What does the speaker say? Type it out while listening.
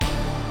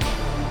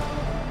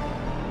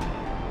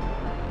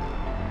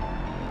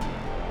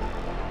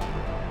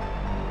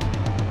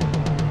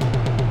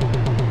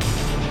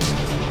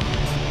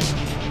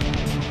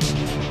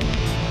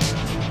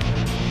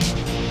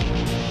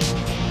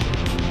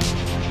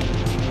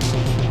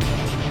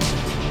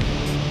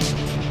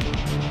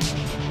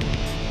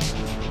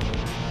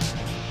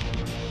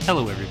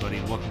Hello, everybody,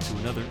 and welcome to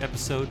another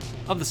episode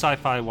of the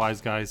Sci-Fi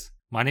Wise Guys.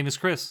 My name is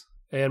Chris.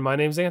 And my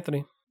name's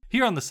Anthony.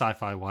 Here on the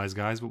Sci-Fi Wise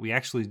Guys, what we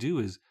actually do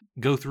is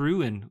go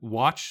through and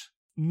watch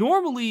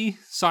normally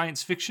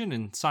science fiction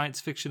and science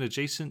fiction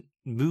adjacent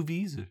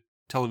movies, or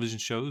television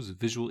shows,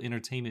 visual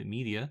entertainment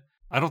media.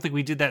 I don't think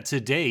we did that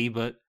today,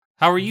 but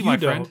how are you, my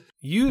friend?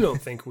 You don't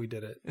think we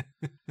did it.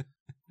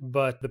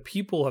 But the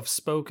people have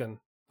spoken.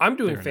 I'm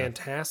doing Fair enough.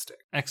 fantastic.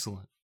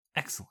 Excellent.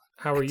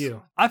 How are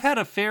you? I've had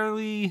a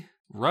fairly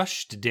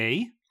rushed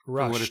day,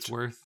 for what it's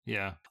worth.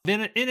 Yeah.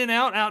 Been in and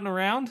out and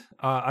around.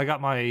 I got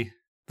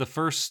the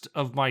first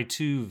of my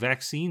 2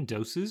 vaccine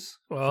doses.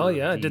 Well,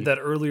 yeah, I did that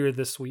earlier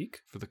this week.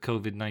 For the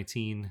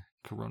COVID-19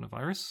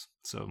 coronavirus.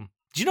 So,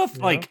 do you know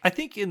if, I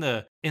think in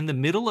the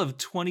middle of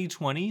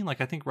 2020,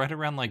 I think right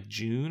around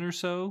June or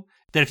so,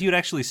 that if you had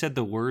actually said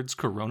the words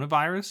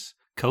coronavirus,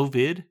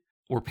 COVID,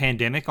 or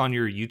pandemic on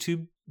your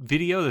YouTube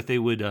video, that they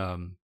would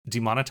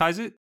demonetize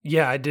it?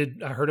 Yeah, I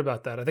did. I heard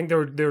about that. I think they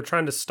were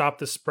trying to stop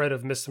the spread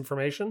of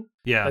misinformation.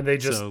 Yeah. And they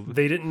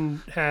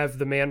didn't have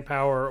the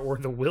manpower or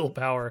the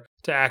willpower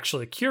to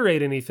actually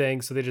curate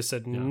anything. So they just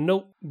said,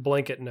 nope,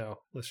 blanket no.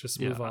 Let's just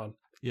move on.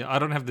 Yeah, I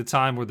don't have the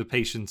time or the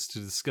patience to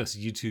discuss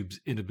YouTube's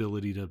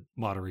inability to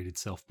moderate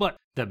itself. But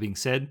that being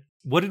said,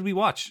 what did we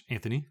watch,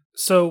 Anthony?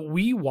 So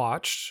we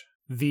watched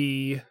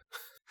the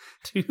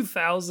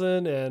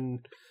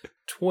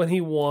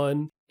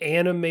 2021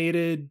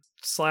 animated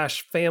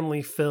 /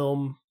 family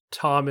film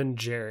Tom and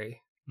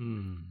Jerry.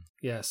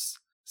 Yes.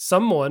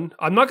 Someone,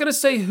 I'm not going to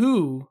say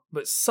who,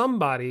 but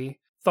somebody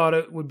thought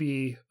it would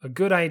be a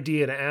good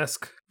idea to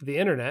ask the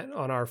internet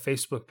on our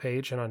Facebook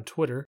page and on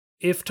Twitter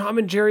if Tom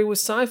and Jerry was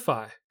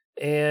sci-fi.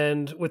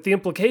 And with the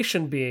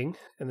implication being,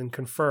 and then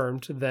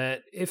confirmed,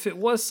 that if it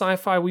was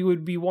sci-fi, we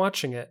would be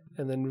watching it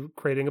and then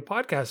creating a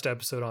podcast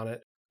episode on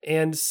it.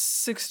 And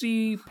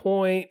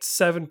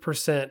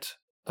 60.7%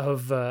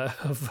 of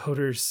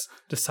voters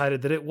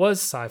decided that it was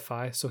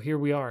sci-fi. So here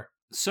we are.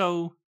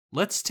 So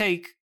let's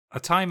take a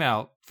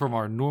timeout from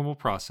our normal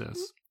process.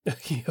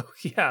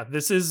 Yeah,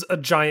 this is a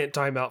giant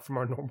timeout from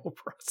our normal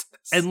process.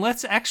 And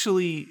let's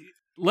actually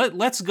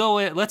let's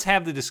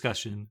have the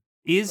discussion.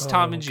 Is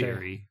Tom and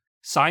Jerry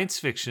science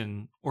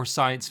fiction or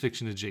science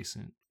fiction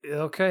adjacent?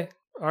 Okay.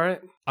 All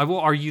right. I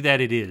will argue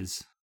that it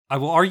is. I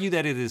will argue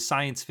that it is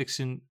science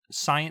fiction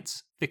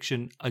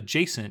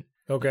adjacent.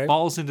 Okay.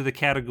 Falls into the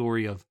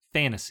category of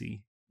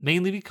fantasy,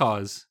 mainly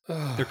because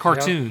they're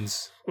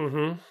cartoons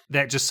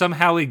that just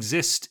somehow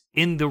exist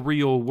in the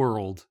real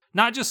world.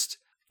 Not just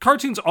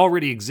cartoons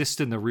already exist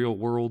in the real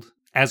world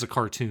as a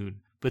cartoon,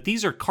 but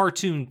these are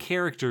cartoon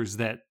characters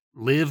that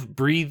live,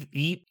 breathe,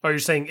 eat. Oh, you're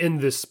saying in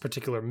this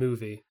particular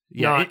movie,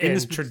 not in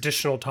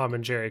traditional Tom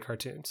and Jerry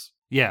cartoons.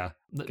 Yeah,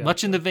 Gotcha.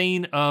 Much in the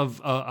vein of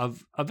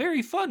a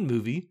very fun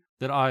movie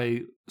that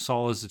I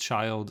saw as a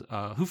child,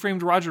 Who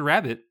Framed Roger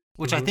Rabbit,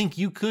 which I think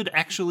you could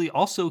actually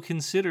also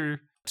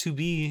consider to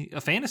be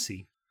a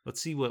fantasy. Let's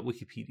see what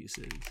Wikipedia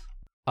says.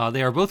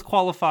 They are both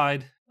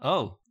qualified.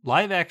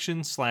 Live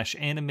action /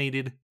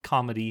 animated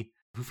comedy.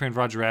 Who Framed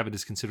Roger Rabbit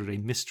is considered a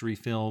mystery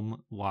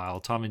film, while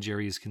Tom and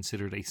Jerry is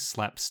considered a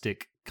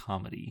slapstick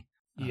comedy.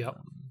 Yep.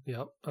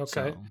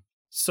 Okay.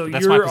 So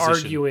that's you're my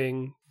position.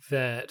 arguing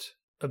that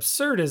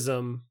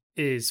absurdism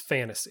is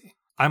fantasy.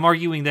 I'm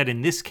arguing that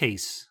in this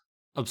case,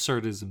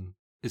 absurdism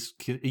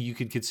you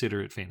could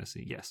consider it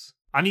fantasy. Yes.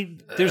 I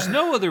mean, there's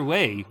no other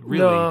way,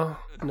 really.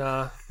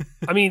 Nah.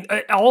 I mean,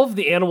 all of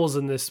the animals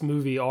in this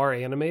movie are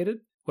animated,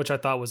 which I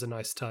thought was a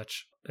nice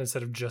touch.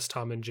 Instead of just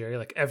Tom and Jerry,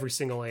 like every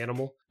single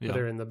animal that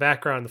are in the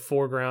background, the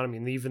foreground. I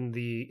mean, even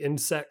the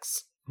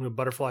insects,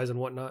 butterflies and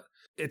whatnot.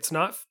 It's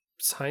not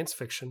science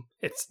fiction.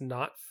 It's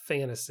not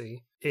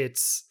fantasy.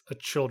 It's a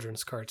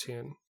children's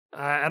cartoon.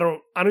 I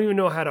don't even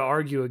know how to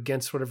argue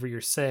against whatever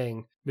you're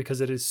saying because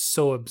it is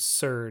so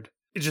absurd.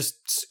 It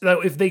just,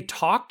 if they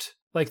talked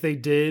like they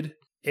did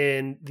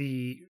in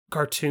the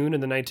cartoon in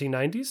the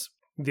 1990s,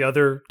 the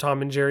other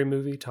Tom and Jerry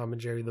movie, Tom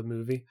and Jerry the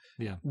movie,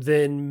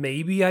 then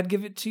maybe I'd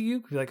give it to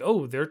you. Be like,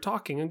 oh, they're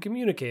talking and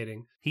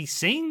communicating. He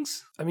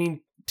sings? I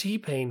mean,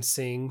 T-Pain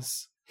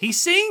sings. He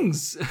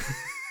sings!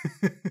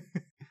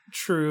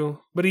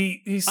 True. But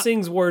he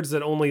sings words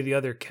that only the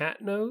other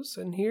cat knows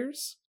and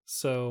hears.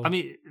 So, I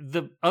mean,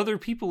 the other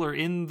people are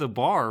in the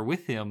bar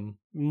with him.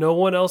 No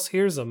one else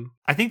hears them.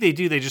 I think they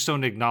do. They just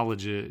don't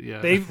acknowledge it.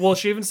 Yeah. Well,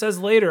 she even says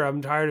later,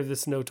 I'm tired of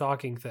this no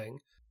talking thing.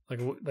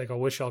 Like I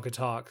wish y'all could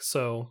talk.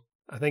 So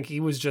I think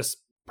he was just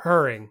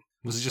purring.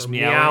 Was it just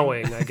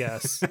meowing? I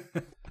guess.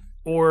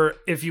 Or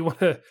if you want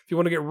to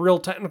get real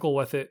technical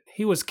with it,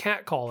 he was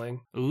catcalling.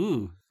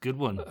 Ooh, good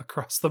one.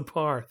 Across the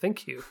bar.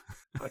 Thank you.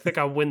 I think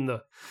I win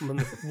the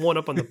one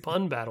up on the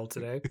pun battle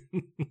today.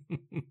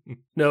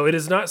 No, it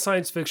is not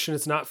science fiction.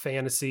 It's not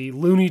fantasy.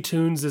 Looney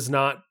Tunes is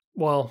not,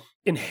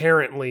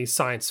 inherently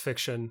science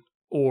fiction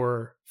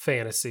or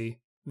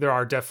fantasy. There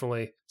are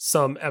definitely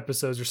some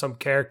episodes or some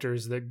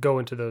characters that go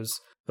into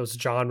those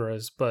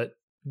genres, but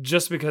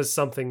just because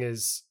something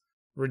is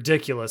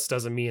ridiculous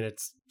doesn't mean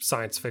it's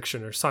science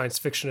fiction or science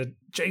fiction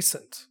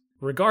adjacent.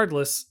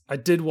 Regardless, I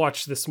did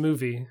watch this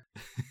movie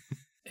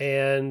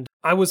and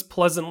I was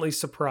pleasantly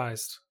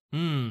surprised.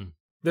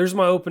 There's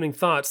my opening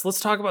thoughts. Let's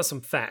talk about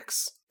some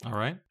facts. All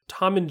right.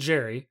 Tom and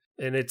Jerry,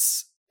 and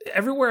it's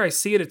everywhere I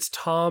see it, it's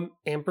Tom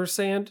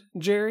ampersand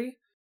Jerry.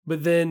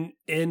 But then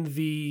in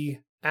the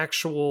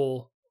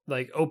actual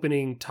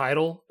opening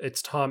title,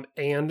 it's Tom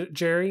and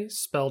Jerry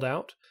spelled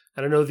out.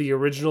 And I know the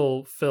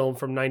original film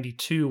from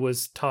 92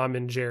 was Tom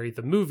and Jerry,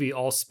 the movie,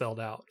 all spelled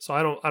out. So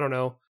I don't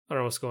know. I don't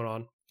know what's going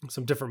on.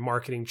 Some different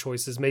marketing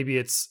choices. Maybe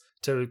it's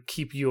to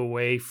keep you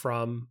away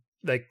from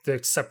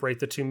to separate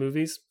the two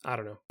movies. I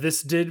don't know.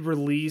 This did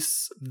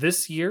release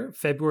this year,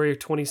 February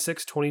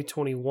 26,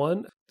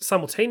 2021,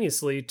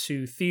 simultaneously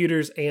to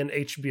theaters and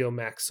HBO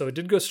Max. So it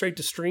did go straight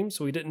to stream,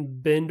 so we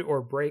didn't bend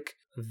or break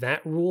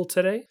that rule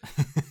today.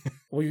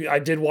 I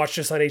did watch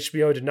this on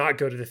HBO. I did not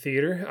go to the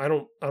theater. I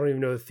don't even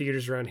know if the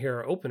theaters around here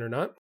are open or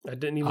not. I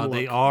didn't even look.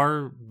 They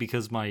are,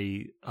 because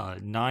my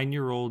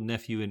 9-year-old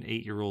nephew and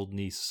 8-year-old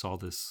niece saw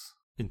this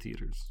in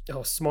theaters.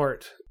 Oh,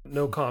 smart.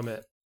 No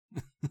comment.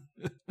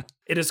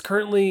 It is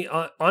currently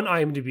on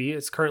IMDb.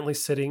 It's currently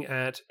sitting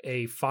at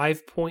a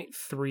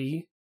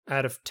 5.3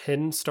 out of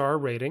 10 star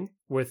rating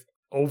with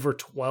over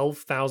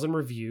 12,000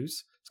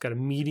 reviews. It's got a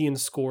median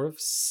score of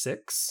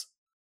 6.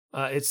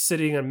 It's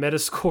sitting on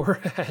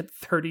Metascore at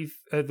 30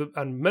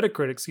 on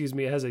Metacritic.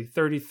 It has a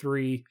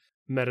 33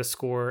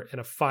 Metascore and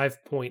a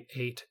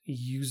 5.8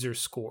 user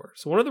score.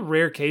 So one of the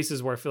rare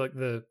cases where I feel like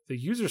the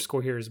user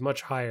score here is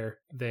much higher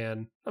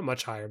than, not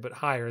much higher, but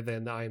higher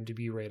than the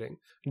IMDb rating.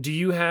 Do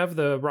you have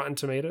the Rotten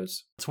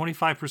Tomatoes?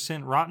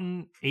 25%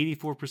 Rotten,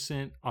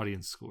 84%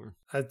 audience score.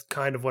 That's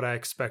kind of what I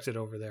expected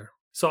over there.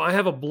 So I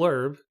have a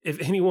blurb. If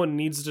anyone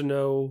needs to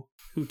know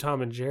who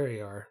Tom and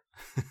Jerry are,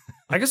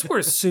 I guess we're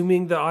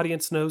assuming the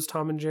audience knows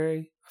Tom and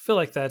Jerry. I feel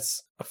like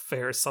that's a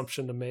fair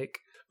assumption to make.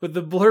 But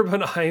the blurb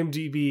on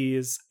IMDb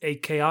is, a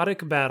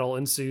chaotic battle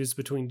ensues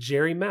between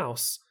Jerry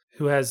Mouse,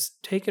 who has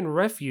taken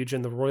refuge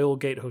in the Royal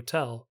Gate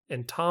Hotel,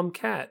 and Tom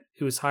Cat,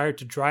 who is hired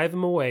to drive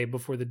him away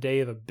before the day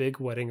of a big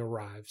wedding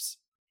arrives.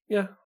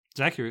 Yeah. It's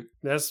accurate.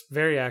 That's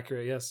very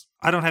accurate, yes.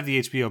 I don't have the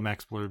HBO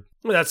Max blurb.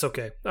 That's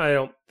okay. I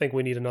don't think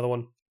we need another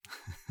one.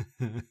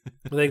 I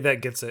think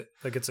that gets it.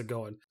 That gets it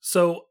going.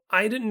 So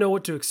I didn't know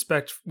what to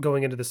expect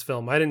going into this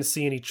film. I didn't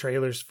see any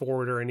trailers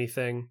for it or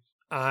anything.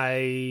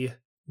 I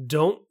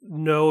don't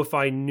know if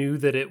I knew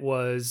that it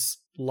was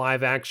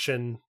live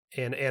action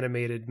and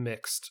animated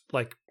mixed.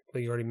 Like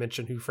you already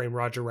mentioned, Who Framed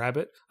Roger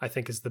Rabbit, I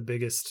think is the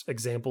biggest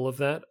example of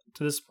that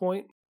to this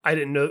point. I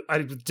didn't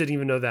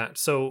even know that.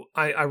 So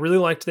I really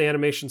liked the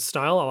animation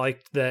style. I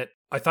liked that.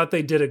 I thought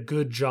they did a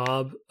good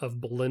job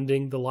of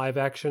blending the live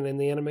action and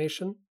the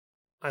animation.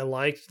 I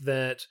liked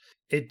that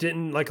it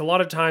didn't, like a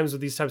lot of times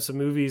with these types of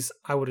movies,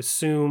 I would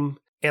assume,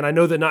 and I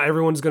know that not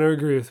everyone's going to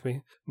agree with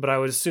me, but I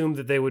would assume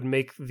that they would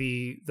make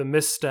the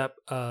misstep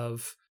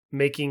of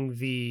making,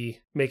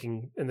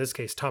 in this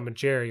case, Tom and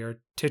Jerry are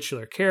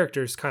titular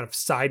characters, kind of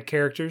side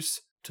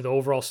characters to the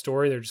overall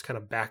story. They're just kind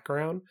of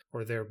background,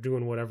 or they're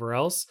doing whatever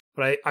else.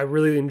 But I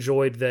really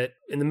enjoyed that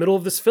in the middle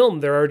of this film,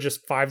 there are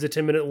just 5 to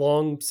 10 minute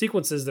long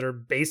sequences that are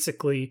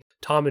basically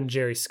Tom and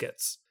Jerry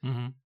skits.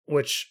 Mm-hmm.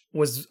 Which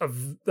was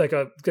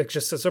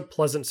just a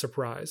pleasant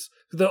surprise.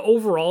 The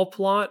overall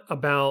plot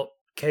about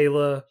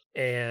Kayla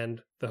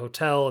and the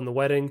hotel and the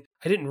wedding,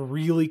 I didn't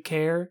really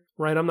care,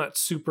 right? I'm not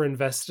super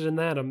invested in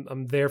that.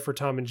 I'm there for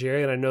Tom and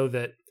Jerry, and I know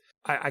that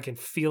I can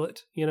feel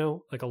it,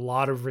 like a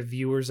lot of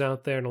reviewers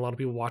out there and a lot of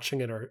people watching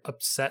it are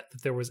upset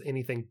that there was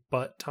anything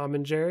but Tom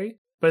and Jerry.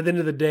 But at the end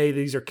of the day,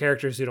 these are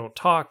characters who don't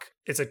talk.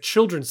 It's a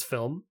children's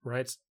film,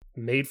 right? It's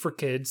made for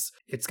kids.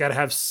 It's got to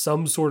have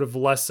some sort of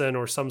lesson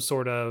or some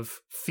sort of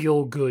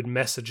feel-good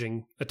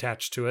messaging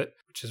attached to it,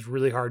 which is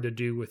really hard to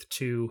do with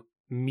 2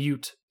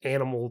 mute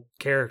animal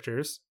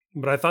characters.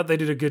 But I thought they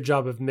did a good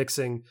job of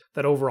mixing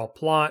that overall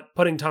plot,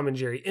 putting Tom and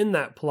Jerry in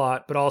that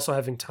plot, but also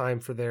having time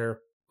for their,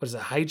 what is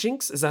it,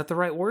 hijinks? Is that the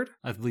right word?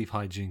 I believe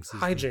hijinks is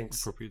hijinks. The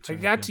appropriate term.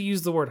 I got to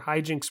use the word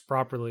hijinks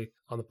properly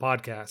on the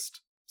podcast.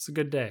 It's a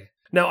good day.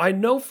 Now, I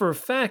know for a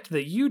fact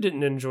that you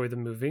didn't enjoy the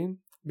movie,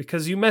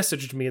 because you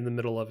messaged me in the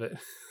middle of it.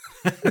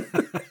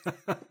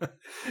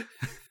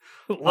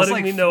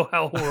 Letting me know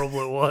how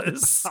horrible it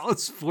was. I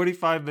was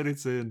 45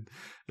 minutes in,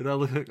 and I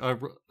look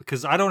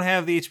because I don't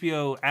have the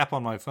HBO app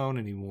on my phone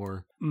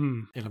anymore,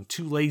 and I'm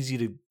too lazy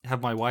to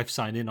have my wife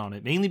sign in on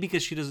it, mainly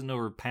because she doesn't know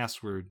her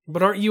password.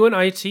 But aren't you in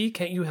IT?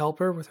 Can't you help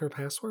her with her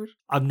password?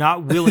 I'm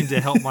not willing to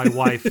help my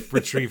wife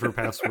retrieve her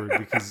password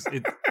because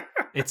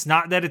it's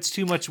not that it's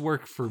too much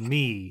work for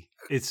me.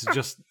 It's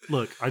just,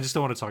 look, I just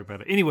don't want to talk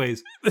about it.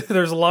 Anyways.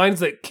 There's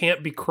lines that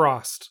can't be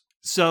crossed.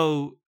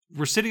 So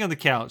we're sitting on the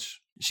couch.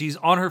 She's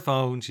on her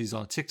phone. She's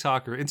on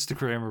TikTok or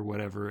Instagram or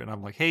whatever. And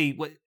I'm like, hey,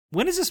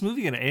 when is this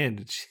movie going to end?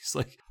 And she's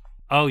like,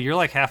 oh, you're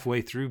like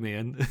halfway through,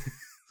 man.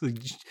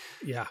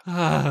 Yeah.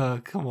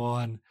 Come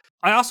on.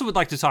 I also would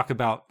like to talk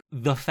about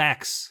the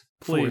facts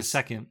for a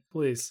second.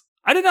 Please.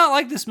 I did not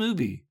like this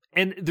movie.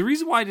 And the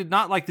reason why I did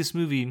not like this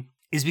movie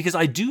is because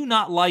I do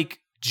not like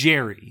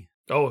Jerry.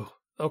 Oh,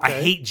 okay.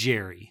 I hate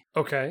Jerry.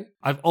 Okay.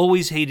 I've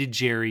always hated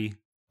Jerry.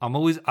 I'm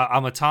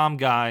a Tom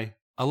guy.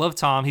 I love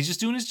Tom. He's just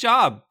doing his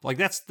job. Like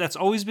that's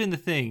always been the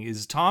thing,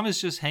 is Tom is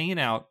just hanging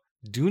out,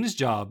 doing his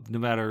job no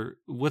matter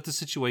what the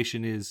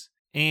situation is.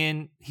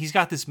 And he's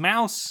got this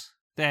mouse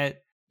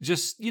that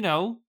just,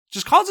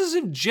 just causes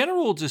him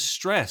general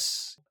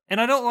distress.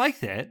 And I don't like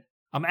that.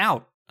 I'm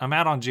out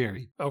on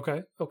Jerry.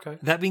 Okay.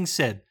 That being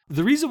said,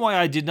 the reason why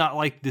I did not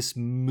like this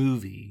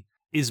movie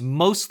is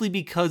mostly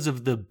because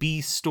of the B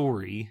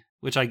story,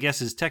 which I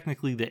guess is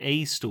technically the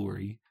A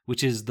story,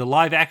 which is the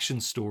live action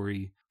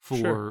story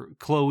for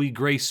Chloe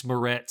Grace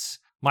Moretz,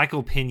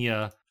 Michael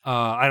Pena.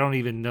 I don't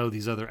even know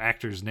these other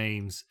actors'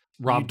 names.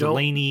 Rob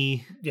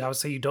Delaney. Yeah, I would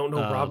say you don't know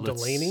Rob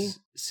Delaney.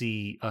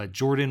 See,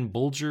 Jordan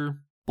Bulger,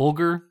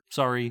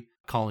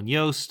 Colin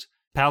Yost,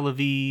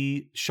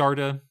 Pallavi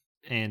Sharda,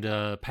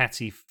 and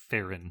Patsy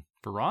Farron.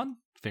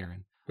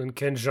 And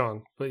Ken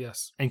Jeong, but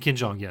yes. And Ken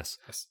Jeong, yes.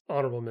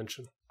 Honorable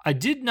mention. I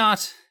did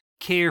not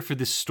care for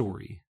this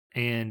story.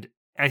 And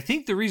I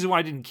think the reason why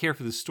I didn't care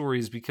for this story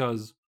is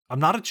because I'm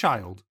not a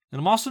child, and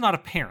I'm also not a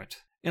parent.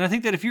 And I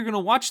think that if you're going to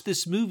watch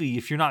this movie,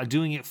 if you're not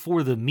doing it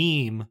for the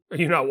meme...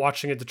 You're not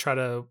watching it to try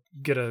to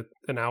get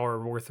an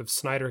hour worth of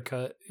Snyder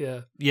cut,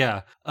 yeah.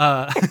 Yeah.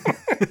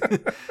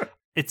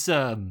 It's,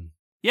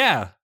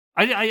 yeah.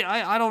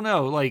 I don't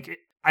know. Like,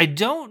 I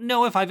don't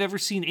know if I've ever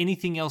seen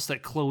anything else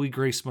that Chloe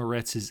Grace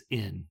Moretz is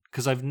in,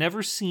 because I've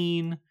never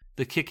seen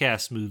the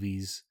Kick-Ass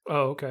movies.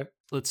 Oh, okay.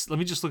 Let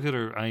me just look at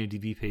her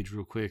IMDb page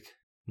real quick.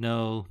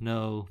 No.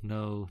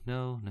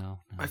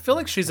 I feel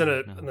like she's in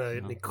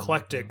an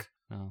eclectic...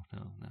 No.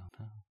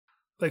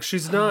 Like,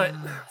 she's not,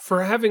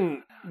 for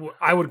having,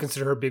 I would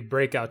consider her big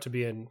breakout to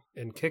be in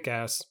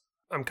Kick-Ass.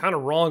 I'm kind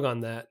of wrong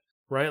on that,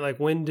 right? Like,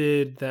 when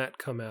did that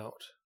come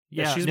out?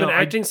 Yeah, she's been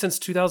acting since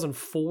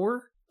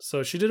 2004.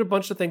 So she did a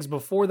bunch of things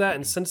before that.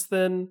 And since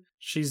then,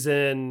 she's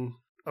in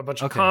a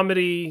bunch of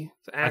comedy,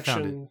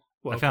 action.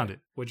 I found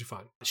it. What'd you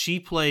find? She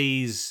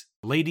plays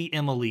Lady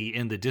Emily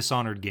in The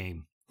Dishonored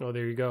Game. Oh,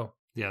 there you go.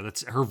 Yeah,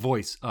 that's her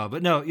voice.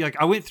 But no, like,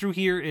 I went through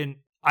here and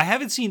I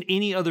haven't seen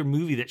any other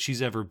movie that she's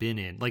ever been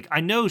in. Like,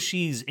 I know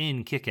she's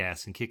in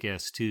Kick-Ass and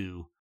Kick-Ass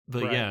 2,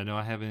 but yeah, no,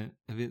 I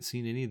haven't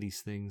seen any of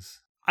these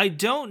things. I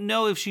don't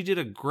know if she did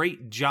a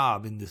great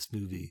job in this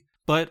movie,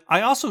 but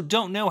I also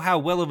don't know how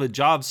well of a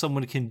job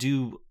someone can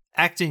do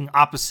acting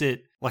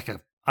opposite, like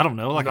a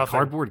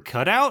cardboard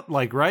cutout,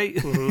 like, right?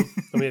 Mm-hmm.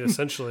 I mean,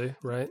 essentially,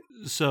 right?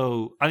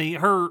 So, I mean,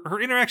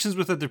 her interactions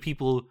with other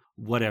people,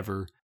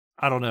 whatever.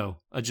 I don't know.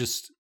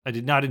 I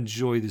did not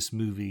enjoy this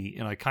movie,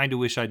 and I kind of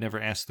wish I'd never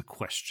asked the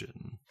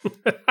question.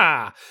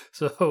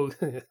 So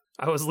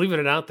I was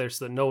leaving it out there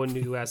so that no one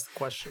knew who asked the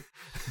question.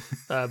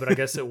 But I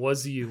guess it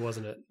was you,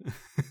 wasn't it?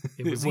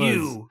 It was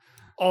you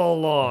all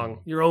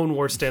along, your own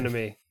worst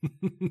enemy.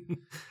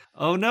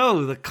 Oh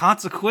no, the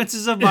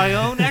consequences of my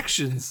own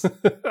actions.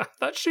 I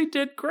thought she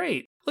did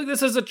great. Look,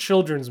 this is a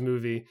children's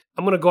movie.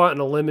 I'm going to go out on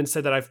a limb and say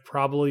that I've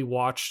probably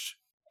watched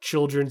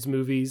children's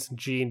movies,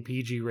 G and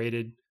PG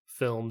rated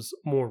films,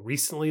 more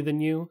recently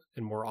than you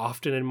and more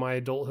often in my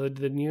adulthood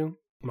than you.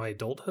 My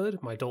adult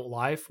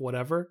life,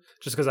 whatever.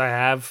 Just because I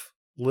have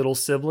little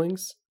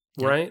siblings,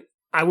 right?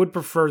 I would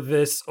prefer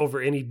this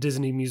over any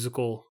Disney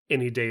musical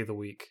any day of the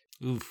week.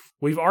 Oof.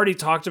 We've already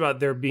talked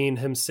about there being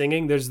him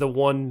singing. There's the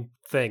one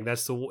thing.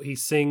 He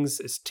sings,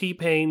 is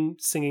T-Pain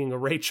singing a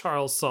Ray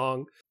Charles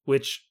song,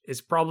 which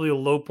is probably a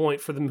low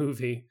point for the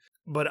movie.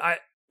 But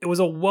it was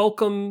a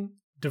welcome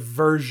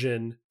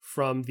diversion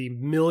from the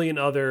million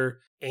other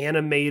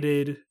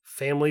animated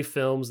family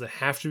films that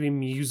have to be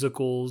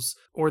musicals,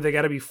 or they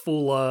got to be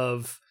full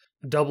of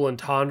double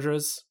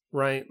entendres,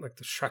 right? Like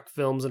the Shrek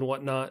films and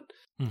whatnot.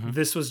 Mm-hmm.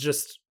 This was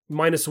just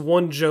minus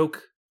one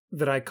joke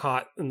that I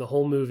caught in the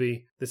whole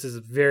movie. This is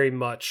very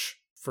much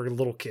for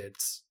little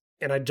kids.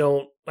 And I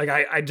don't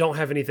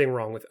have anything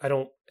wrong with it. I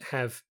don't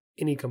have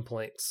any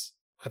complaints.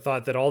 I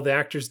thought that all the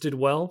actors did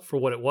well for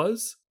what it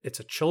was.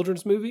 It's a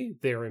children's movie.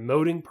 They're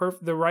emoting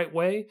the right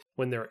way.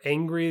 When they're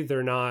angry,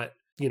 they're not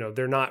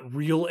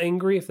real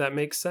angry, if that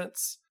makes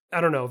sense.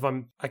 I don't know if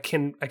I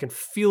can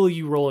feel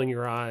you rolling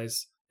your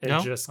eyes and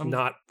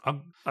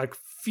I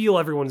feel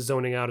everyone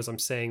zoning out as I'm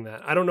saying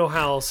that. I don't know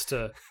how else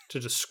to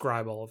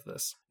describe all of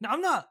this. No,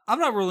 I'm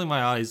not rolling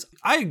my eyes.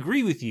 I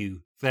agree with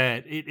you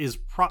that it is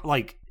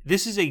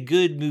this is a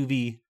good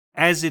movie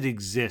as it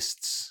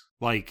exists.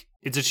 Like,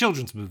 it's a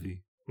children's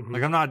movie. Mm-hmm.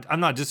 Like, I'm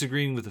not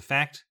disagreeing with the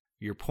fact,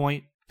 your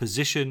point,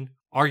 position,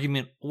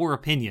 argument, or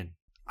opinion.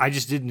 I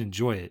just didn't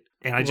enjoy it.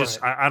 And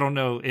I don't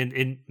know.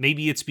 And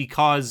maybe it's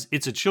because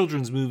it's a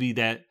children's movie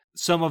that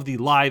some of the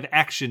live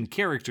action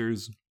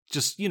characters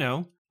just,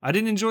 I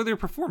didn't enjoy their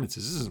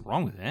performances. This isn't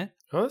wrong with that.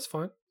 Oh, that's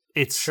fine.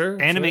 It's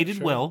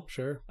animated well.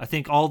 Sure. I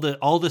think all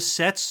the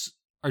sets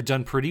are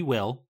done pretty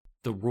well.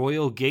 The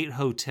Royal Gate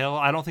Hotel,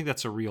 I don't think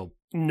that's a real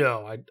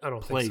No, I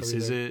don't place, think so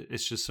is it?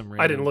 It's just some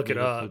random I didn't look it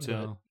up.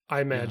 Hotel. I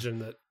imagine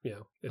that,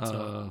 it's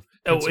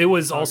it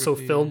was also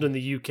filmed in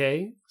the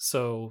UK,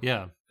 so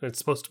yeah. It's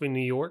supposed to be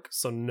New York,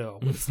 so no,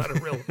 it's not a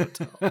real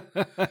hotel.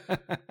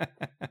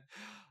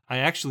 I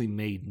actually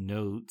made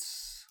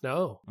notes.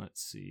 No.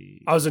 Let's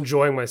see. I was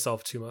enjoying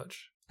myself too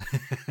much.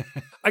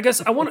 I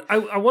guess I want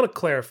to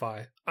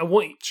clarify. I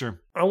want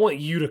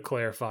you to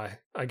clarify,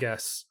 I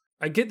guess.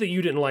 I get that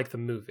you didn't like the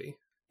movie.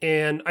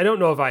 And I don't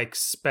know if I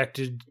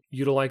expected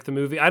you to like the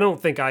movie. I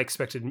don't think I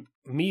expected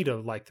me to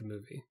like the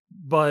movie.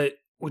 But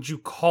would you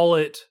call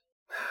it...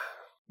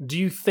 Do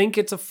you think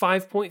it's a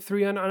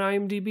 5.3 on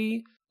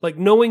IMDb? Like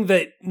knowing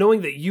that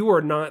you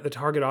are not the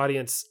target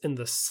audience in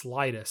the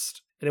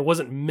slightest, and it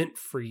wasn't meant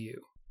for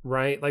you,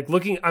 right? Like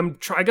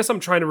I guess I'm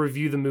trying to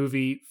review the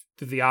movie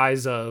through the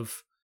eyes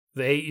of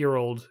the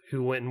 8-year-old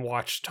who went and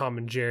watched Tom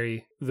and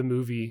Jerry, the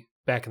movie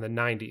back in the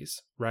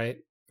 90s, right?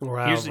 Or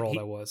however old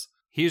I was.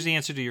 Here's the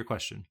answer to your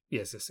question.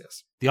 Yes.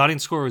 The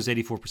audience score was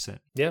 84%.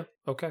 Yeah,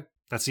 okay.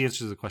 That's the answer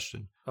to the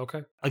question.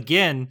 Okay.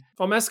 Again...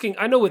 I'm asking,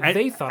 I know what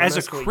they thought. As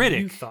a critic, what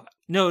you thought.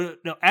 No,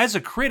 as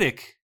a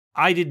critic,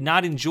 I did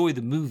not enjoy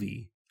the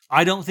movie.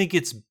 I don't think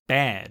it's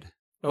bad.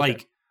 Okay.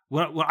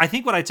 Like, I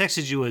think what I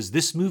texted you was,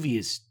 this movie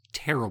is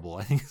terrible.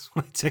 I think that's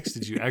what I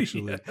texted you,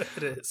 actually. Yeah,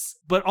 it is.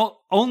 But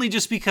only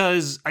just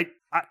because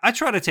I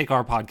try to take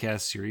our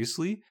podcast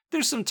seriously.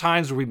 There's some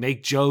times where we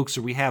make jokes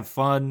or we have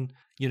fun.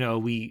 You know,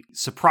 we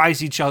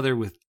surprise each other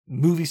with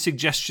movie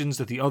suggestions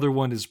that the other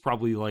one is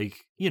probably like,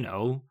 you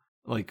know,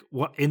 like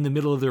what in the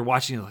middle of their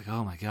watching it, like,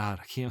 oh my God,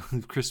 I can't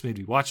believe Chris made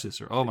me watch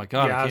this, or oh my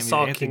God, I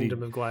saw Anthony.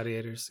 Kingdom of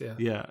Gladiators.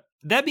 Yeah.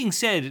 That being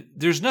said,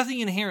 there's nothing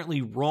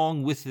inherently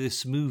wrong with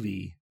this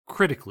movie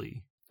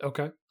critically.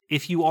 Okay.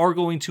 If you are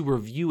going to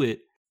review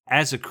it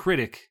as a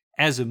critic,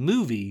 as a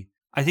movie,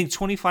 I think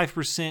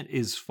 25%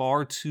 is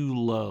far too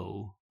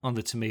low on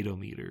the tomato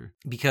meter,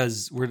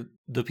 because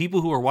the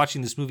people who are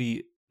watching this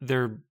movie,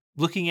 they're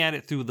looking at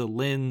it through the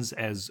lens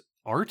as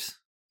art,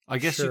 I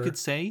guess you could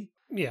say.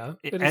 Yeah.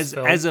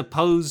 As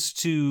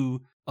opposed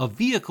to a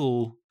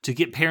vehicle to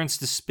get parents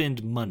to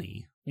spend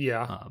money.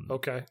 Yeah.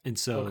 Okay. And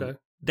so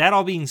that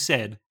all being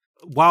said,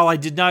 while I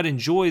did not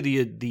enjoy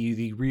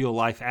the real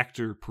life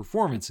actor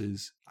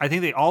performances, I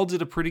think they all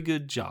did a pretty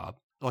good job.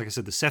 Like I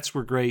said, the sets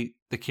were great.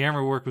 The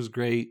camera work was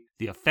great.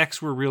 The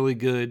effects were really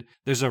good.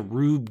 There's a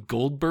Rube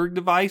Goldberg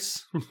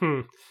device.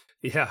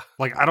 Yeah.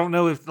 Like, I don't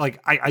know if,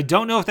 I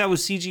don't know if that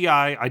was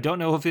CGI. I don't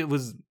know if it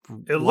was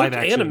It live looked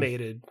action.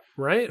 Animated,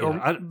 right?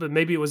 Yeah, but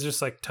maybe it was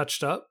just like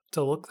touched up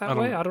to look that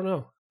way. I don't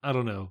know. I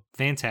don't know.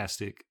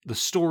 Fantastic. The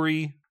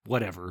story,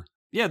 whatever.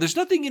 Yeah, there's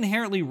nothing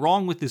inherently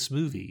wrong with this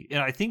movie. And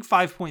I think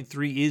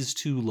 5.3 is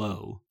too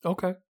low.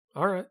 Okay.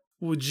 All right.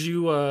 Would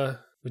you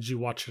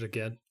watch it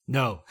again?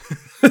 No.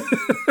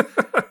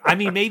 I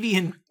mean, maybe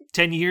in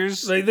 10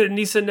 years. Like the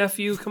niece and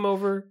nephew come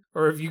over,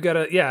 or if you got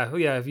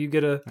if you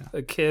get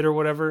a kid or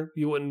whatever,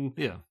 you wouldn't.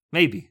 Yeah,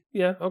 maybe.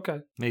 Yeah,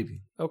 okay.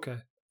 Maybe. Okay.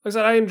 Like I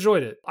said, I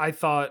enjoyed it. I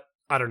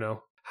don't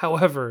know.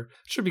 However,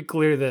 it should be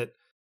clear that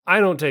I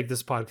don't take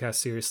this podcast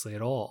seriously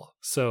at all.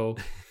 So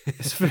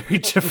it's a very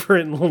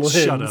different lens.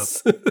 Shut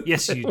up.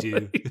 Yes, you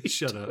do.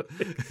 Shut up.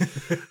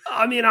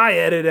 I mean, I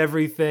edit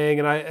everything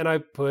and I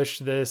push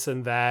this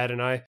and that. And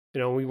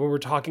when we're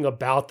talking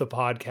about the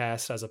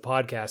podcast as a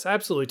podcast, I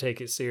absolutely take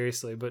it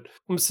seriously. But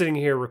I'm sitting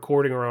here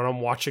recording around,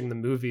 I'm watching the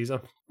movies.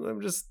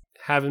 I'm just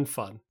having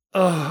fun.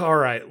 All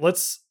right.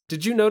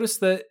 Did you notice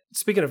that,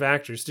 speaking of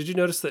actors, did you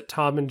notice that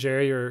Tom and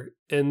Jerry are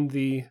in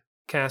the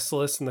cast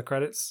list in the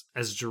credits?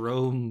 As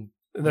Jerome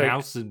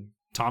Mouse and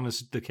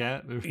Thomas the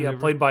Cat? Yeah,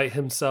 played by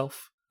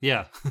himself.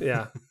 Yeah.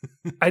 Yeah.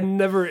 It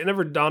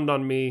never dawned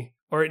on me,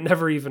 or it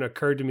never even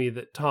occurred to me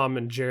that Tom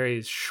and Jerry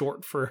is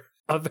short for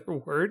other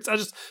words.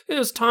 It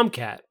was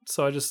Tomcat,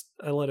 so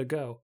I let it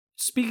go.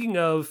 Speaking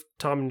of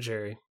Tom and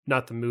Jerry,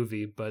 not the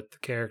movie, but the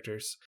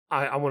characters,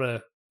 I want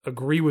to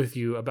agree with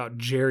you about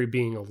Jerry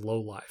being a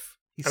lowlife.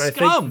 He's and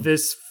scum. I think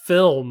this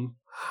film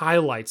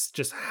highlights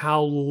just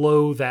how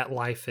low that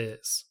life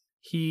is.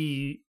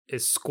 He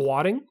is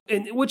squatting,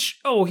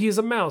 he is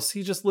a mouse.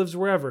 He just lives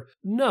wherever.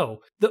 No,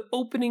 the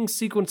opening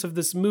sequence of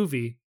this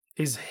movie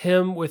is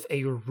him with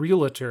a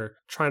realtor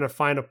trying to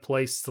find a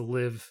place to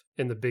live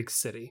in the big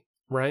city,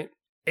 right?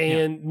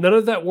 And none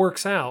of that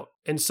works out.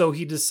 And so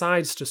he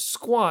decides to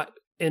squat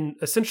in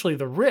essentially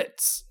the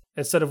Ritz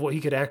instead of what he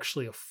could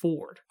actually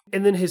afford.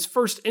 And then his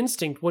first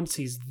instinct once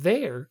he's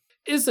there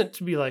isn't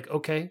to be like,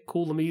 okay,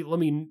 cool, let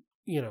me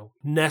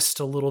nest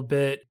a little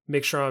bit,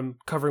 make sure I'm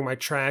covering my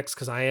tracks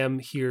because I am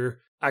here,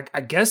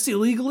 I guess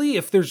illegally.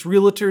 If there's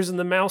realtors in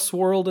the mouse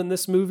world in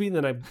this movie,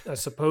 then I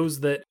suppose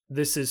that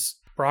this is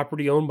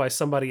property owned by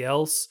somebody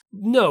else.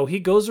 No, he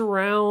goes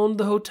around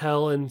the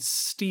hotel and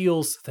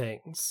steals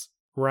things,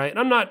 right?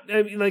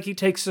 He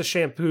takes the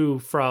shampoo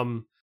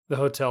from the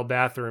hotel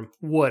bathroom,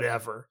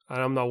 whatever.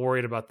 I'm not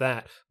worried about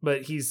that.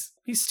 But he's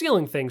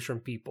stealing things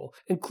from people,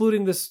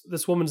 including this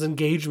woman's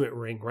engagement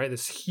ring, right?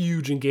 This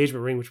huge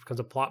engagement ring, which becomes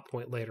a plot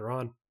point later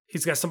on.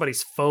 He's got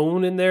somebody's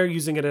phone in there,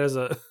 using it as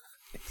a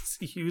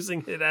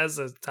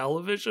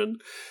television,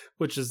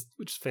 which is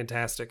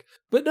fantastic.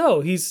 But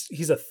no, he's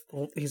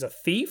a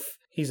thief.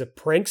 He's a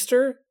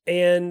prankster,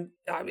 and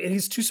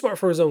he's too smart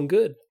for his own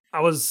good.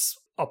 I was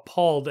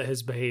appalled at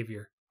his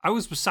behavior. I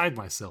was beside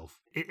myself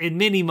in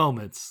many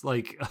moments.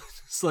 Like,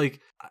 it's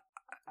like,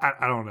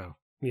 I don't know.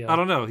 Yeah. I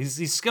don't know.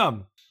 He's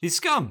scum. He's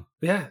scum.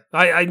 Yeah.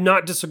 I'm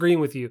not disagreeing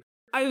with you.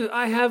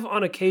 I have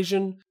on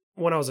occasion,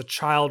 when I was a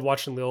child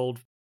watching the old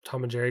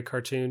Tom and Jerry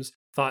cartoons,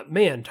 thought,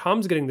 man,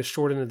 Tom's getting the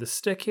short end of the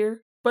stick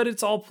here, but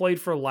it's all played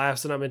for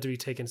laughs and not meant to be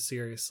taken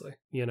seriously,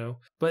 you know?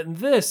 But in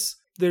this,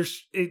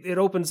 it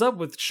opens up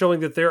with showing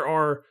that there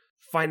are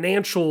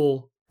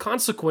financial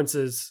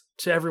consequences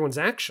to everyone's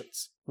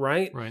actions,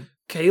 right? Right.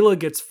 Kayla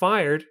gets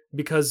fired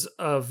because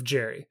of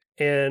Jerry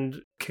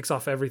and kicks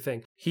off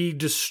everything. He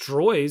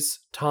destroys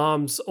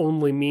Tom's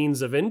only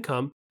means of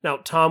income. Now,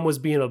 Tom was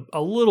being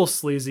a little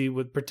sleazy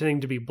with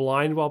pretending to be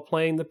blind while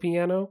playing the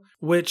piano,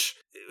 which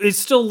is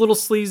still a little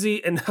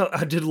sleazy. And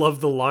I did love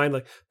the line,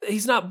 like,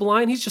 he's not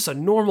blind, he's just a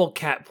normal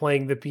cat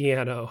playing the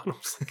piano. And I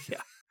was like,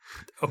 yeah,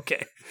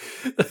 okay.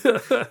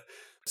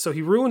 So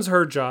he ruins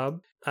her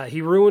job.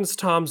 He ruins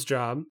Tom's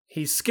job.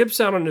 He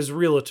skips out on his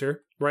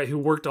realtor, right, who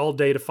worked all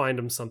day to find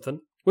him something.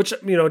 Which,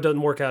 you know,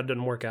 doesn't work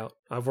out.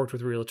 I've worked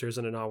with realtors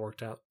and it not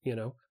worked out, you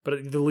know.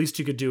 But the least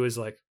you could do is,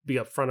 like, be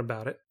upfront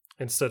about it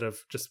instead of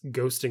just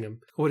ghosting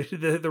him. What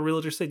did the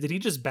realtor say? Did he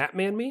just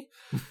Batman me?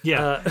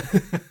 Yeah.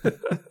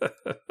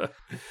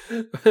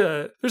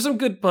 There's some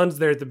good puns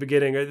there at the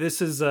beginning.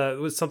 This is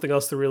was something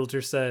else the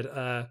realtor said.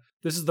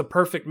 This is the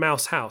perfect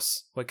mouse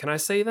house. What, can I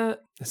say that?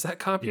 Is that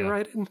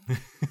copyrighted? Yeah.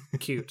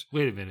 Cute.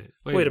 Wait a minute.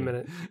 Wait a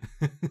minute.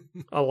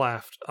 I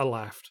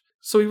laughed.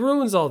 So he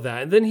ruins all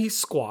that, and then he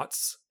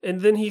squats, and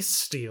then he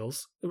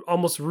steals,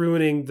 almost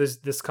ruining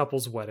this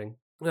couple's wedding.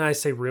 And I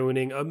say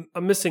ruining.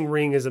 A missing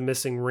ring is a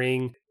missing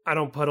ring. I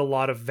don't put a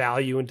lot of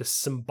value into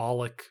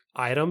symbolic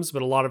items,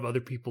 but a lot of other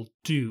people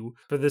do.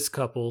 For this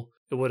couple,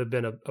 it would have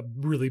been a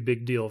really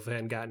big deal if they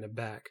hadn't gotten it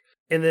back.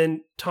 And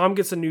then Tom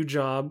gets a new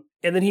job,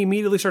 and then he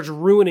immediately starts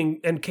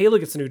ruining, and Kayla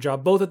gets a new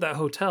job, both at that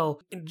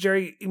hotel. And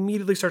Jerry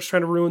immediately starts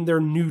trying to ruin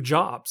their new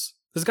jobs.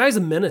 This guy's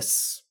a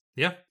menace.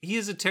 Yeah, he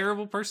is a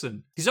terrible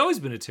person. He's always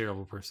been a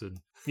terrible person.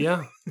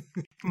 Yeah.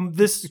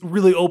 This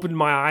really opened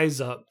my eyes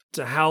up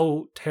to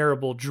how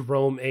terrible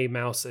Jerome A.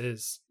 Mouse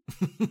is.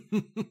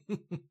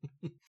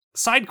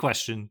 Side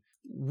question.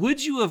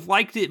 Would you have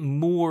liked it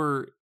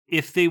more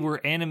if they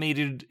were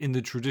animated in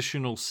the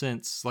traditional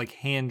sense, like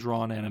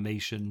hand-drawn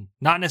animation?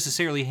 Not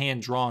necessarily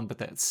hand-drawn, but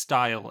that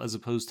style, as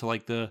opposed to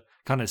like the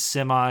kind of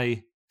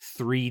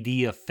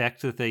semi-3D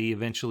effect that they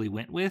eventually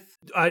went with?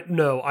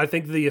 No, I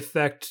think the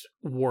effect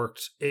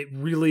worked. It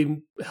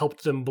really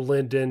helped them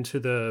blend into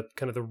the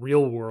kind of the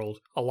real world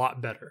a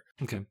lot better.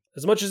 Okay.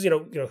 As much as, you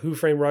know, Who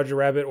Framed Roger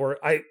Rabbit, or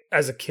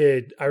as a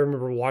kid, I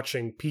remember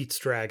watching Pete's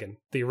Dragon,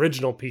 the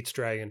original Pete's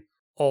Dragon,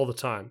 all the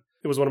time.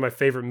 It was one of my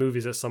favorite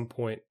movies at some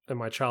point in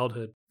my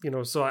childhood. You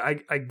know, so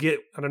I get,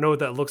 I don't know what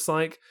that looks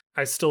like.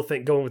 I still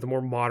think going with a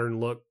more modern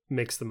look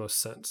makes the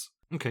most sense.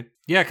 Okay.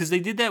 Yeah, because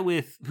they did that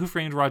with Who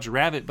Framed Roger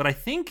Rabbit, but I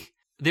think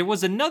there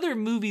was another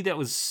movie that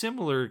was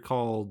similar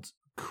called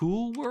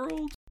Cool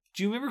World.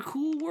 Do you remember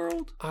Cool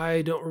World?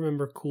 I don't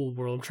remember Cool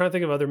World. I'm trying to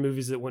think of other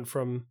movies that went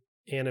from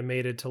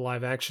animated to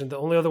live action. The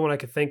only other one I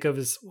could think of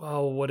is,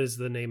 what is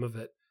the name of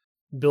it?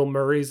 Bill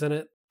Murray's in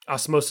it.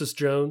 Osmosis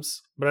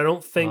Jones. But I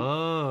don't think...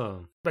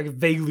 Oh. I can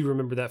vaguely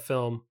remember that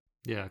film.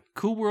 Yeah.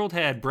 Cool World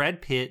had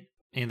Brad Pitt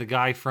and the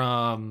guy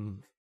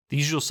from The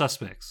Usual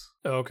Suspects.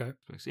 Oh, okay.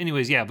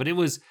 Anyways, yeah, but it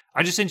was...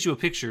 I just sent you a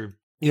picture.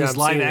 It was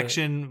live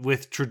action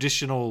with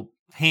traditional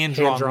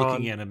hand-drawn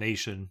looking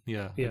animation.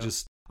 Yeah.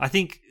 I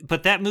think...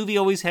 But that movie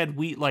always had...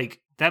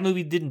 that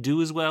movie didn't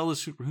do as well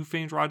as Who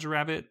Framed Roger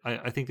Rabbit.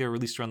 I think they were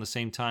released around the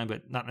same time,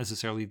 but not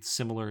necessarily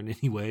similar in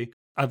any way.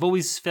 I've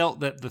always felt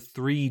that the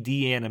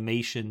 3D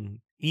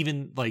animation,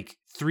 even like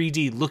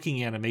 3D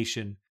looking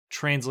animation,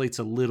 translates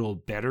a little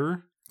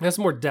better. It has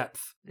more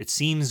depth. It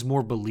seems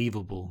more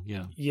believable.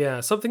 Yeah. Yeah.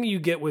 Something you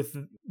get with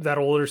that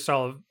older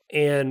style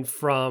and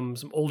from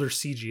some older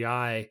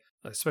CGI,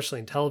 especially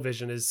in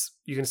television, is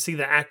you can see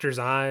the actor's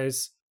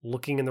eyes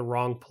looking in the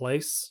wrong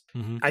place.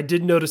 Mm-hmm. I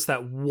did notice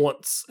that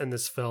once in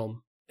this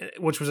film,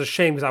 which was a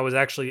shame because I was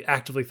actually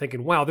actively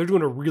thinking, wow, they're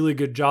doing a really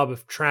good job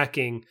of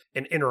tracking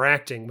and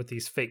interacting with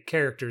these fake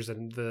characters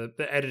and the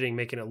editing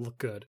making it look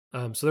good.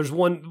 So there's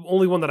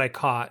only one that I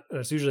caught,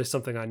 and it's usually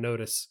something I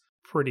notice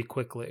pretty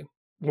quickly.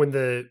 When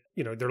they're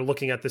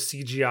looking at the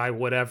CGI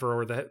whatever,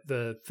 or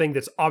the thing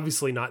that's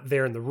obviously not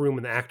there in the room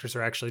and the actors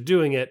are actually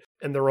doing it,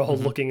 and they're all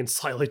looking in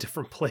slightly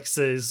different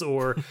places,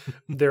 or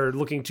they're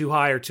looking too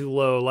high or too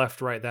low,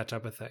 left, right, that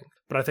type of thing.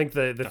 But I think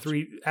the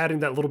three, adding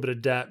that little bit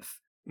of depth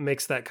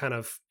makes that kind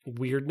of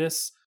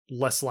weirdness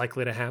less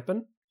likely to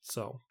happen.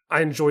 So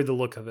I enjoyed the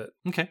look of it.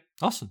 Okay,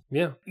 awesome.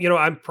 Yeah.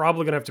 I'm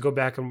probably going to have to go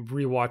back and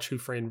rewatch Who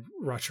Framed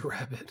Roger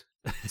Rabbit.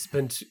 It's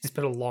been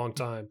a long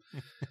time.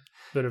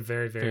 It's been a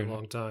very, very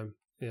long time.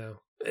 Yeah.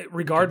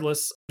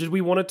 Regardless, did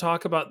we want to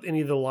talk about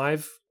any of the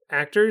live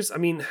actors? I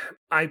mean,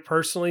 I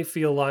personally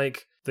feel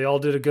like they all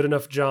did a good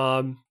enough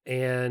job,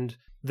 and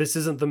this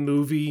isn't the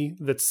movie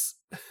that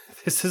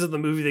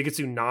gets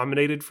you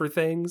nominated for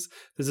things.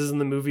 This isn't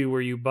the movie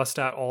where you bust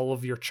out all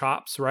of your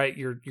chops, right?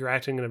 You're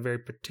acting in a very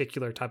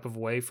particular type of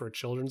way for a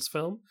children's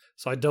film.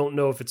 So I don't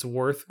know if it's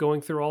worth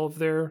going through all of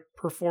their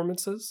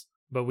performances,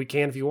 but we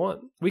can if you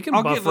want. We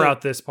can buffer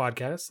out this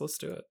podcast. Let's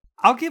do it.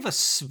 I'll give a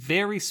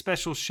very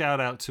special shout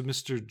out to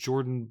Mr.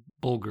 Jordan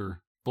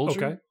Bulger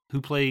Bolger,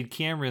 who played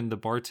Cameron, the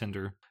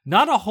bartender.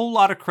 Not a whole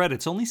lot of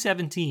credits, only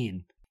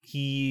 17.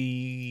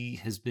 He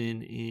has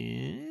been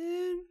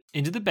in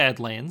Into the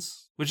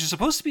Badlands, which is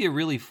supposed to be a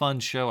really fun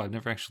show. I've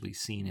never actually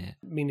seen it.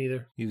 Me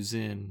neither. He was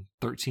in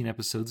 13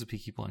 episodes of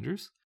Peaky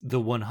Blinders. The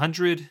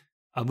 100,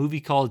 a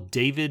movie called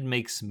David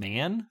Makes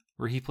Man,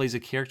 where he plays a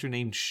character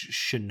named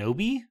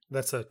Shinobi.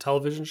 That's a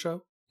television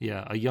show?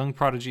 Yeah, a young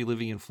prodigy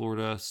living in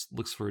Florida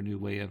looks for a new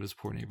way out of his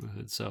poor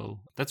neighborhood.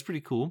 So that's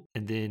pretty cool.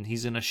 And then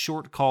he's in a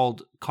short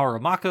called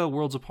Karamaka,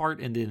 Worlds Apart,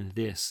 and then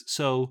this.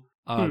 So,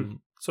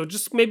 So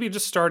just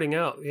starting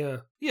out, yeah.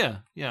 Yeah.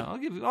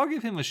 I'll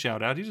give him a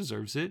shout out. He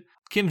deserves it.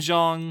 Kim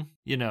Jong,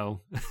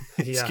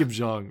 it's Kim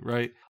Jong,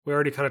 right? We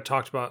already kind of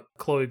talked about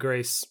Chloe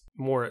Grace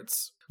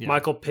Moritz. Yeah.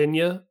 Michael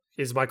Pena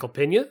is Michael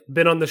Pena.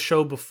 Been on the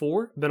show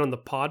before, been on the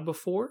pod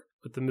before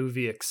with the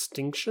movie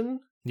Extinction.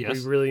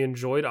 Yes. We really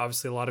enjoyed.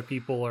 Obviously, a lot of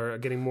people are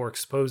getting more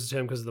exposed to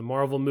him because of the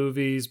Marvel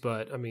movies,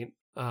 but I mean,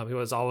 he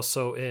was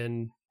also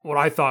in what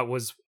I thought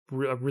was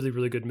a really,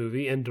 really good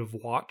movie, End of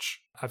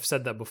Watch. I've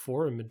said that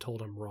before and been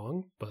told I'm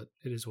wrong, but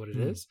it is what it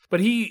is. But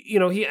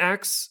he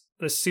acts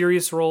the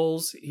serious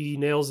roles. He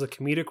nails the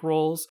comedic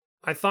roles.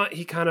 I thought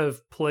he kind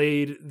of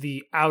played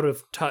the out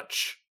of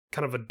touch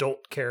kind of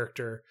adult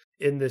character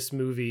in this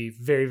movie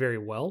very, very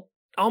well.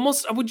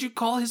 Almost, would you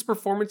call his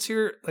performance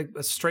here like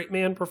a straight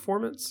man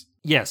performance?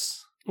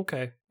 Yes.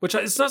 Okay. Which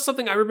it's not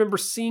something I remember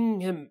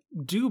seeing him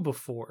do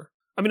before.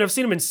 I mean, I've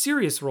seen him in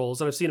serious roles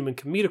and I've seen him in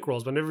comedic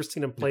roles, but I've never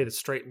seen him play the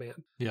straight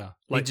man. Yeah.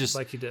 Like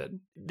he did.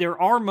 There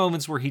are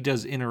moments where he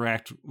does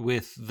interact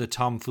with the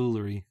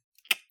tomfoolery.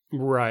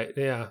 Right.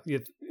 Yeah.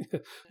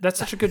 That's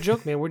such a good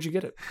joke, man. Where'd you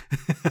get it?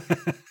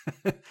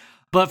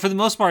 But for the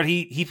most part,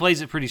 he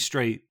plays it pretty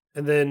straight.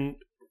 And then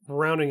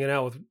rounding it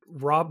out with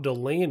Rob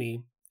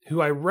Delaney,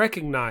 who I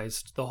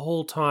recognized the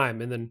whole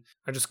time. And then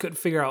I just couldn't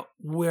figure out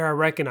where I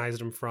recognized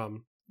him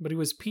from. But he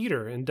was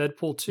Peter in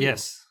Deadpool 2.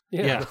 Yes.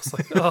 Yeah. I was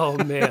like,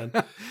 oh, man.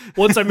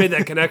 Once I made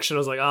that connection, I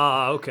was like,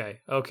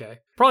 okay.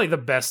 Probably the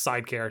best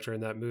side character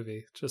in that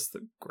movie. Just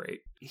great.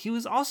 He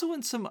was also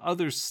in some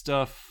other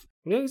stuff.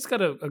 Yeah, he's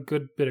got a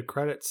good bit of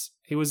credits.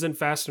 He was in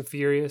Fast and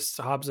Furious,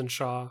 Hobbs and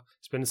Shaw.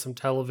 He's been in some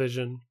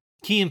television.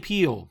 Key and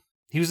Peele.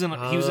 He was in a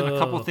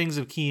couple of things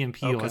of Key and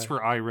Peele. Okay. That's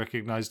where I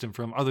recognized him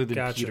from, other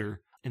than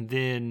Peter. And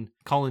then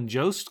Colin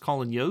Yost,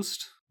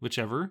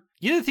 whichever.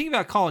 You know, the thing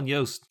about Colin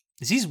Yost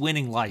is he's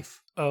winning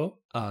life. Oh.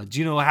 Do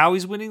you know how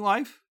he's winning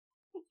life?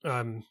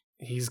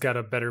 He's got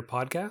a better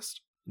podcast?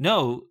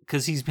 No,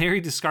 because he's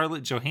married to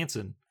Scarlett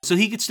Johansson. So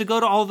he gets to go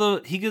to all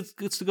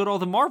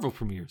the Marvel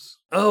premieres.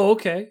 Oh,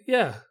 okay.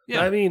 Yeah.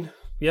 Yeah. I mean,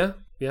 yeah.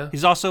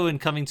 He's also in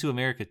Coming to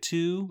America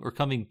 2 or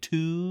Coming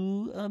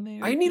to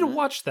America. I need to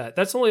watch that.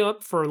 That's only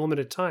up for a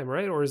limited time,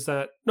 right? Or is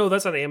that... No,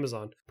 that's on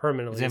Amazon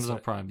permanently. It's Amazon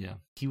Prime, yeah.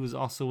 He was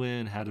also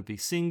in How to Be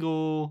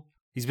Single.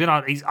 He's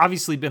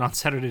obviously been on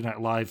Saturday Night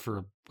Live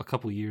for a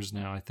couple years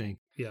now, I think.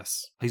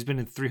 Yes. He's been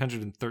in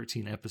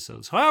 313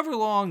 episodes. However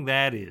long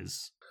that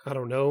is. I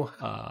don't know.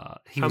 How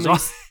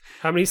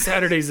many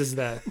Saturdays is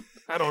that?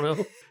 I don't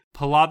know.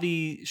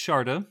 Pallavi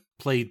Sharda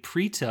played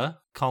Preeta,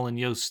 Colin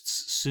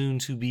Yost's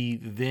soon-to-be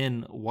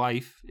then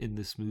wife in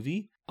this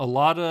movie. A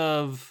lot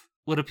of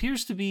what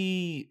appears to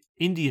be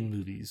Indian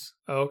movies.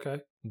 Oh,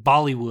 okay.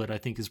 Bollywood, I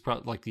think, is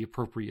probably like the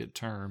appropriate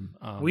term.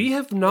 We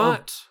have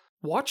not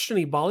watched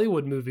any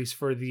Bollywood movies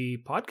for the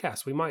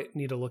podcast. We might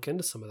need to look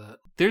into some of that.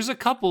 There's a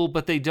couple,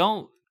 but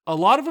a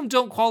lot of them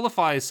don't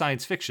qualify as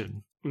science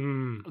fiction.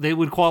 They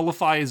would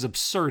qualify as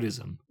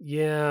absurdism.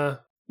 Yeah.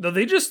 No,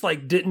 they just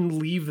didn't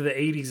leave the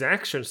 80s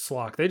action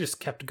slog. They just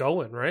kept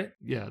going, right?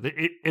 Yeah,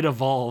 it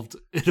evolved.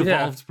 It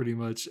evolved pretty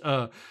much.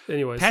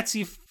 Anyways.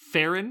 Patsy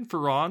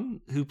Ferran,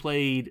 who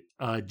played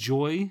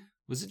Joy.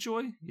 Was it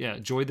Joy? Yeah,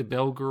 Joy the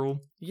Bell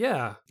Girl.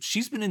 Yeah.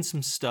 She's been in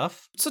some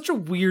stuff. Such a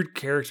weird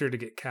character to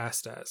get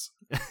cast as.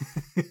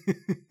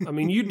 I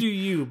mean, you do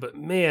you, but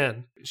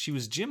man. She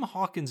was Jim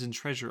Hawkins in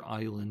Treasure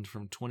Island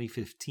from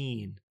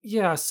 2015.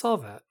 Yeah, I saw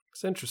that.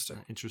 It's interesting.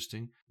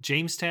 Interesting.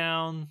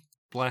 Jamestown,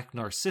 Black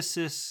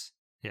Narcissus.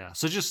 Yeah,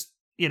 so just,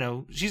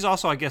 she's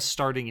also, I guess,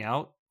 starting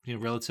out,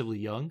 relatively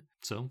young.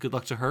 So good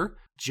luck to her.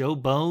 Joe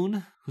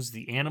Bone, who's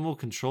the animal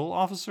control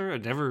officer.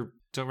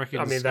 Don't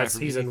recognize this guy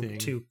from anything.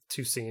 He's in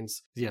two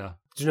scenes. Yeah.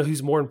 Do you know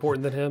who's more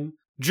important than him?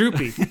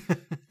 Droopy.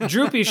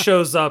 Droopy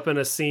shows up in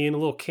a scene, a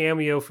little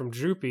cameo from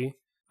Droopy.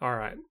 All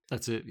right.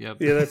 That's it. Yep.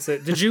 Yeah, that's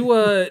it. Did you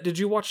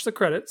watch the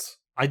credits?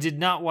 I did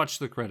not watch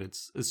the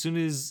credits. As soon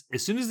as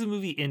the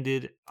movie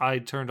ended, I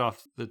turned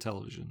off the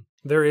television.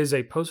 There is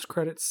a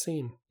post-credits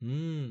scene.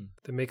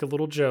 They make a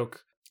little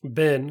joke.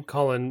 Ben,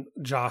 Colin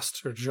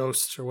Jost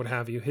or what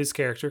have you, his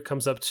character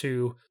comes up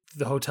to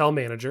the hotel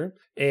manager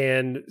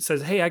and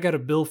says, "Hey, I got a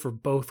bill for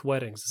both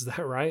weddings. Is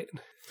that right?"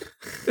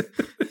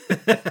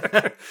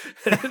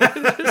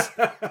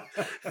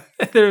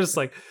 There's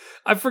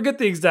I forget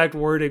the exact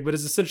wording, but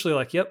it's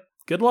essentially "Yep,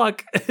 good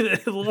luck."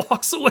 It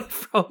walks away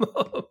from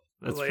him.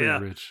 That's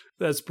pretty rich.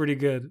 That's pretty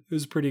good. It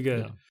was pretty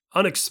good. Yeah.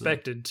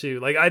 Unexpected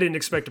too. I didn't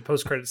expect a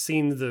post-credit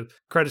scene. The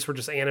credits were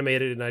just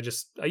animated, and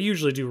I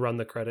usually do run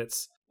the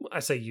credits. I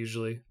say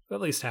usually,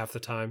 at least half the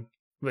time.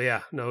 But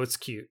yeah, no, it's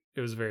cute.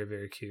 It was very,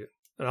 very cute.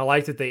 And I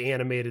like that they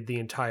animated the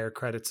entire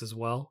credits as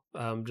well.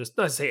 Just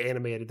not to say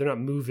animated, they're not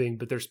moving,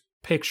 but there's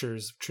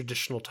pictures,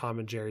 traditional Tom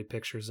and Jerry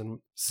pictures and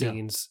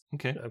scenes. Yeah.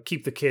 Okay.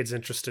 Keep the kids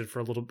interested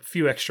for a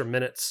few extra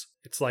minutes.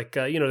 It's like,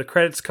 the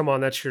credits come on.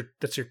 That's your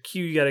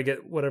cue. You got to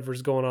get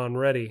whatever's going on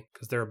ready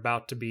because they're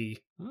about to be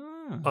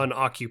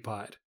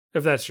unoccupied.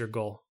 If that's your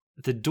goal.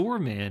 The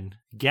doorman,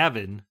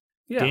 Gavin,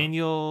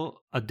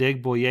 Daniel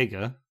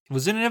Adegboyega,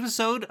 was in an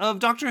episode of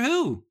Doctor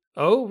Who.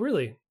 Oh,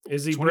 really?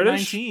 Is he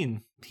 2019.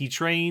 British? He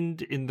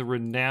trained in the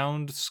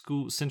renowned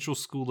Central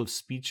School of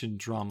Speech and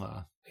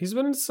Drama. He's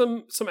been in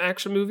some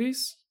action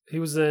movies. He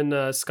was in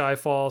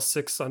Skyfall,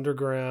 Six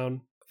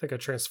Underground, I think a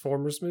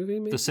Transformers movie,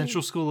 maybe? The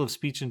Central School of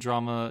Speech and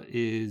Drama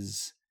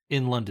is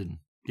in London.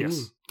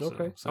 Yes.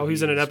 Okay. So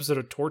he's in an episode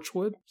of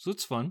Torchwood? So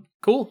it's fun.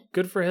 Cool.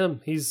 Good for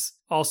him. He's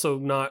also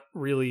not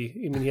really,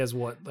 he has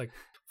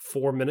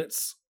 4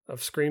 minutes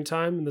of screen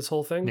time in this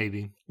whole thing?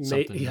 Maybe.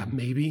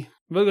 Maybe.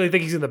 But I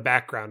think he's in the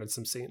background in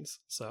some scenes.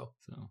 So.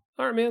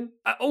 All right, man.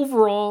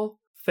 Overall,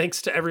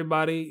 thanks to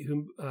everybody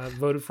who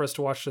voted for us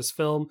to watch this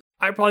film.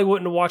 I probably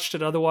wouldn't have watched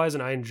it otherwise,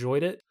 and I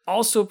enjoyed it.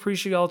 Also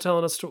appreciate y'all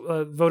telling us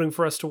voting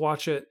for us to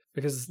watch it,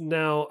 because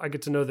now I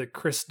get to know that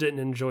Chris didn't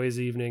enjoy his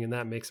evening, and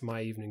that makes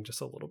my evening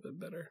just a little bit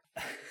better.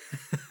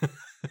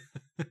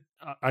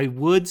 I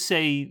would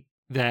say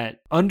that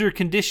under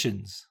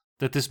conditions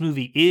that this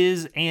movie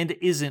is and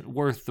isn't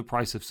worth the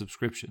price of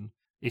subscription.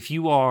 If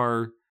you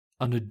are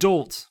an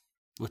adult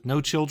with no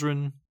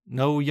children,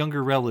 no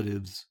younger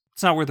relatives,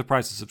 it's not worth the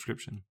price of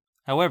subscription.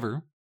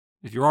 However,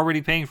 if you're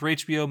already paying for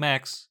HBO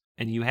Max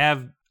and you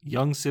have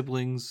young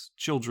siblings,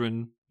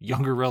 children,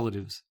 younger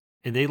relatives,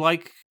 and they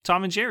like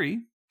Tom and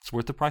Jerry, it's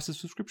worth the price of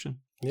subscription.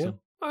 Yeah, so.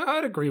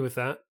 I'd agree with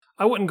that.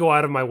 I wouldn't go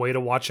out of my way to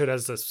watch it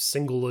as a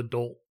single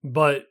adult,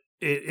 but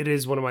it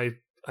is one of my,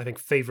 I think,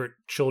 favorite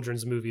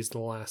children's movies in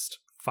the last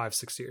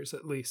 5-6 years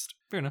at least.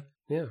 Fair enough.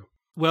 Yeah.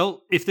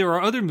 Well, if there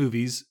are other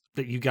movies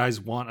that you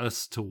guys want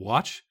us to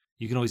watch,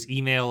 you can always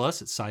email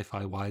us at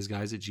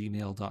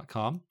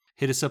sci-fi-wiseguys@gmail.com.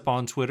 Hit us up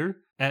on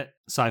Twitter at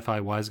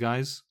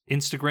sci-fi-wiseguys,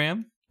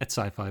 Instagram at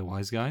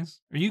sci-fi-wiseguys,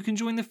 or you can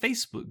join the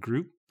Facebook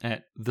group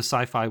at the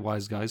Sci-Fi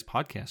Wise Guys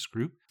podcast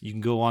group. You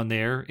can go on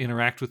there,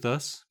 interact with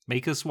us,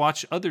 make us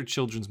watch other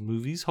children's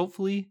movies,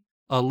 hopefully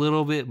a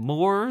little bit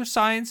more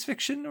science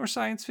fiction or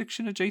science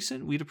fiction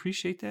adjacent. We'd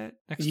appreciate that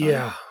next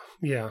time.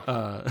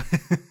 Yeah.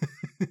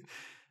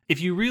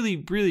 If you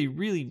really, really,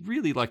 really,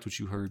 really liked what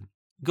you heard,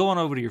 go on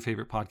over to your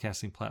favorite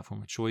podcasting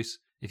platform of choice.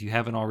 If you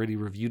haven't already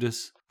reviewed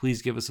us,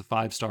 please give us a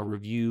 5-star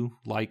review,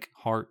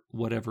 heart,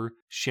 whatever.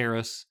 Share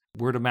us.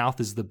 Word of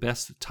mouth is the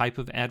best type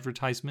of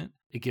advertisement.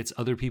 It gets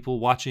other people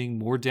watching,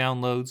 more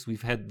downloads.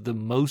 We've had the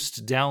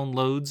most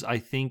downloads, I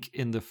think,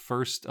 in the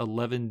first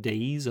 11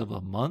 days of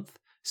a month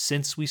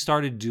since we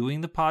started doing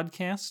the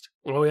podcast.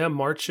 Oh, yeah.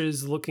 March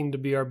is looking to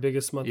be our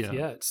biggest month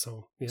yet.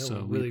 So,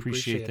 so we really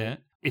appreciate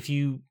that. If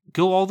you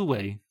go all the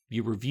way,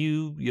 you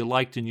review, you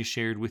liked, and you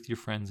shared with your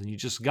friends, and you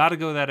just got to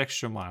go that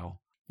extra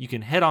mile, you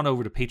can head on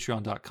over to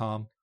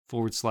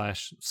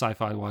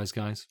patreon.com/sci-fi wise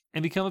guys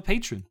and become a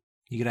patron.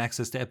 You get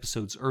access to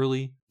episodes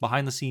early,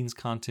 behind the scenes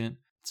content,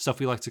 stuff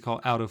we like to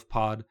call out of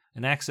pod,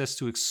 and access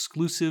to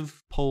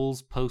exclusive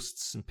polls,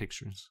 posts, and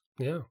pictures.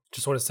 Yeah.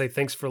 Just want to say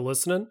thanks for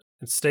listening,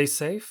 and stay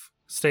safe,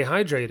 stay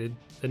hydrated,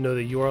 and know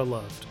that you are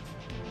loved.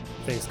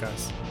 Thanks,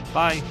 guys.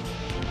 Bye.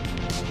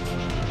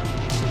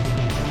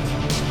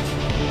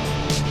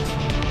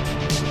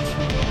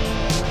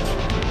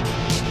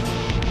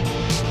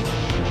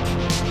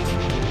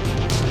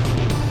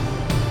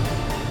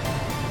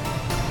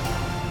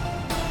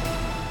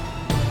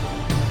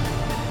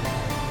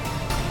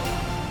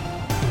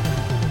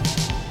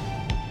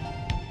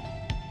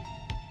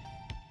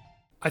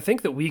 I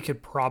think that we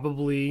could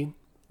probably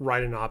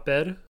write an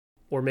op-ed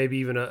or maybe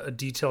even a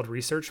detailed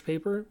research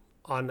paper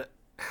on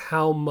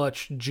how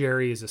much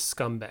Jerry is a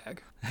scumbag.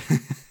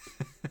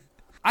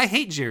 I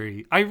hate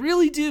Jerry. I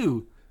really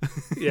do.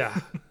 Yeah.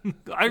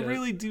 I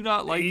really do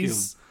not like him.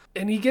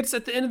 And he gets,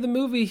 at the end of the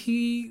movie,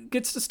 he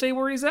gets to stay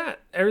where he's at.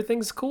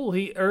 Everything's cool.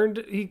 He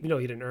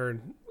didn't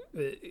earn.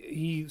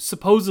 He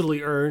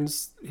supposedly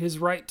earns his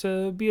right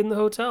to be in the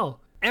hotel.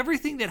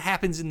 Everything that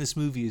happens in this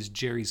movie is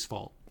Jerry's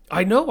fault.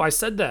 I know. I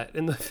said that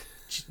in the.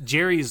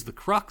 Jerry is the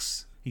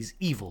crux. He's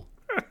evil.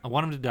 I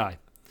want him to die.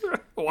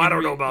 Oh, I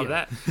don't know about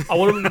that. I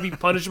want him to be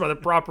punished by the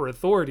proper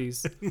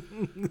authorities.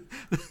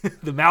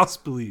 The mouse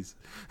police.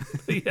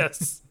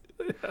 Yes.